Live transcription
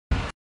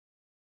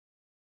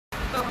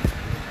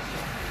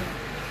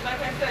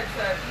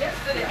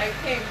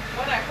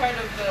when I heard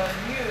of the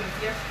news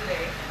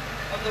yesterday,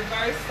 of the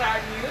very sad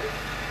news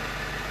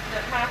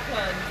that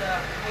happened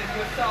with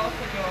yourself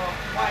and your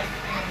wife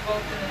being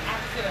involved in an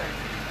accident.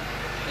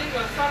 I think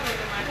your son was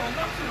in my home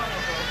not too long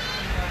ago.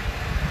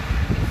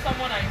 He's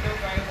someone I know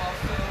very well.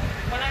 So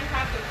when I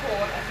had the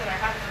call, I said I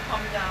had to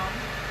come down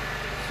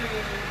to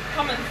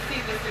come and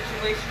see the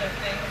situation of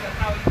things and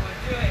how you were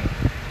doing.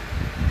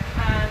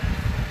 And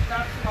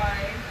that's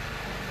why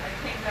I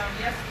came down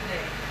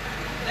yesterday.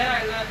 Then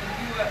I learned that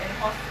you were in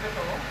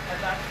hospital at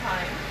that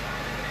time.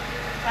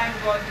 Thank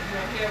God that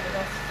you're here with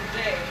us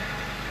today.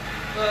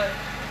 But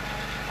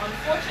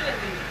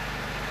unfortunately,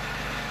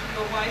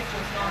 your wife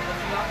was not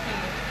as lucky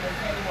as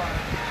you were.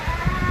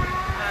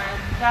 And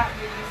that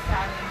really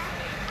saddens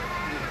me.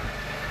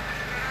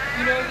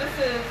 You know, this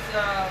is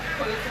a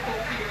political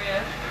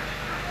period.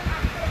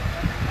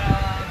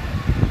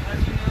 As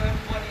you know,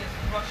 everybody is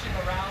rushing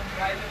around,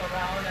 driving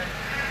around, and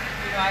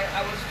you know,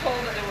 I was told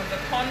that there was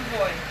a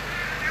convoy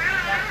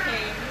that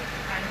came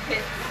and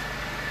hit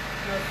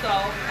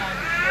yourself and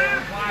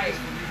your wife.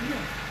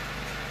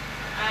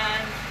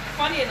 And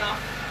funny enough,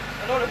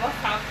 a lot of us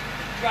have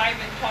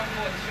driving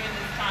convoys during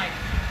this time.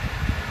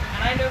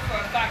 And I know for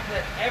a fact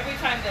that every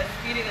time they're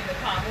speeding in the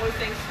car, I'm always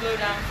saying slow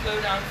down, slow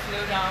down,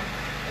 slow down.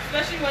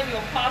 Especially when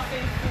you're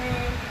passing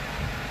through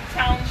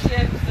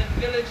townships and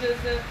villages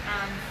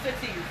and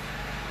cities.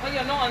 When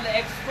you're not on the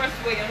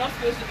expressway, you're not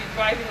supposed to be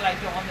driving like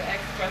you're on the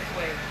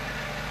expressway.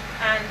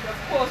 And of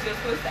course, you're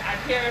supposed to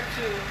adhere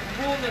to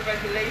rules and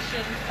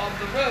regulations of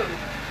the road.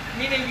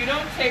 Meaning you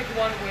don't take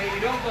one way, you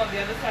don't go on the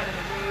other side of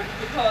the road,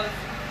 because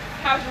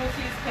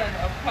casualties can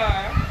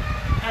occur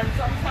and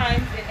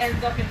sometimes it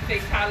ends up in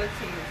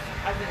fatalities,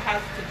 as it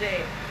has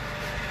today.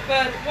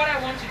 But what I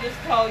want to just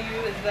tell you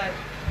is that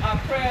our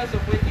prayers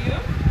are with you.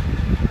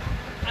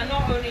 And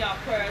not only our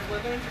prayers,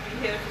 we're going to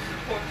be here to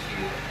support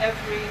you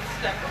every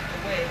step of the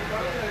way.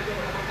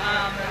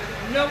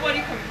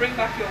 Nobody can bring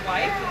back your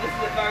wife, and this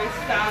is a very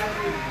sad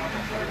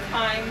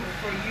time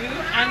for you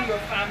and your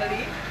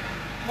family.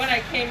 When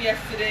I came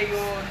yesterday,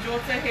 your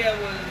daughter here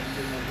was,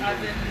 as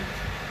in,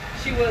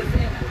 she was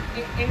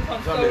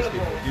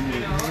inconsolable, you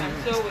know, and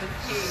so was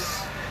he.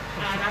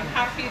 And I'm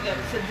happy that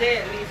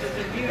today, at least, is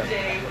a new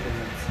day,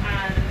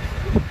 and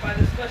by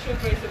the special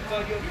grace of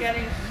God, you're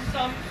getting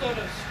some sort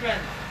of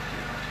strength.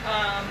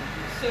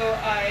 So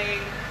I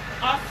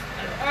ask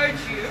and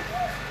urge you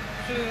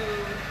to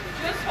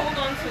just hold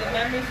on to the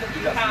memories that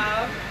you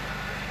have.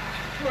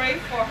 Pray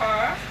for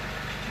her.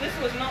 This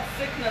was not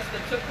sickness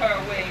that took her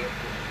away.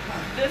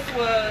 This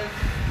was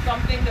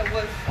something that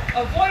was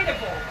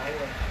avoidable.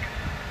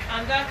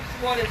 And that's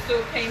what is so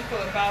painful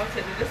about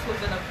it. This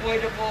was an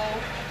avoidable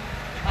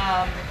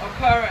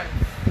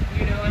occurrence,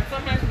 you know, and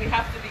sometimes we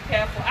have to be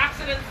careful.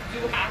 Accidents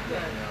do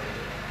happen,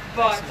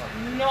 but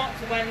not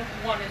when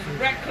one is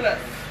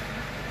reckless,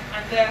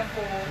 and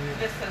therefore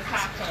this has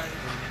happened.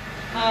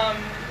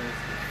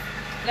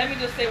 Let me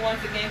just say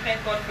once again,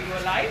 thank God for your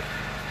life.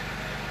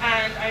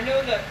 And I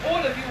know that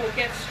all of you will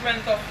get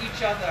strength off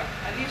each other.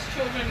 At least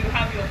children, you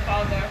have your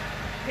father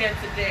here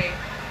today.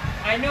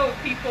 I know of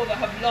people that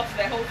have lost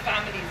their whole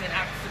families in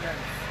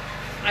accidents.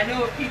 I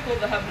know of people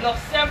that have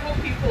lost several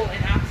people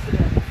in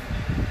accidents.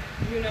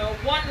 You know,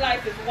 one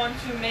life is one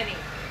too many.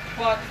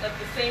 But at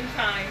the same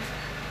time,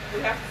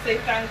 we have to say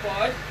thank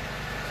God.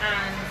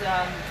 And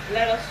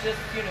let us just,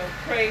 you know,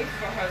 pray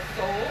for her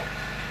soul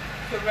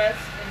to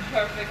rest in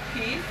perfect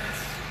peace.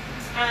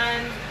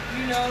 And,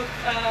 you know,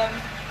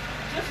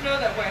 just know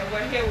that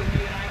we're here with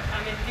you, and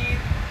I'm indeed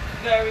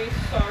very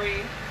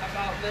sorry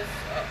about this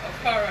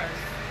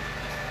occurrence.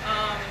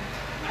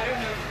 I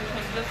don't know if we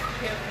can just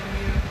hear from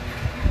you.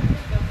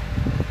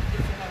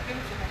 Give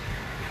it to her.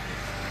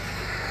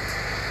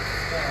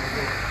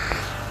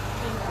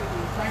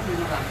 Thank you,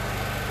 madam.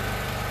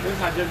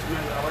 Ladies and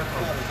gentlemen, you are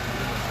welcome.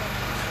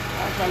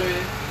 Actually,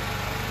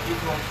 it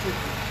was true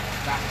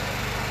that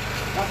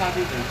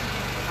accident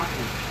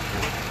happened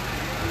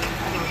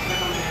on the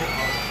 2nd day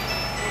of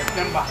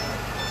September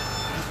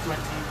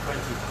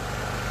 2020.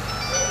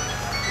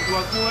 It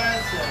was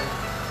towards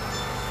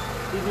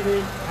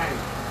evening time,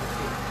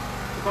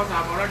 because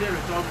I've already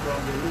returned from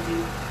the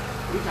meeting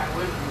which I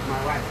went with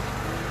my wife.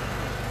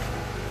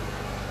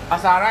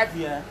 As I arrived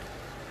here,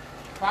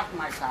 parked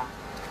my car,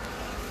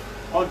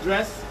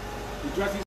 undressed, the dressing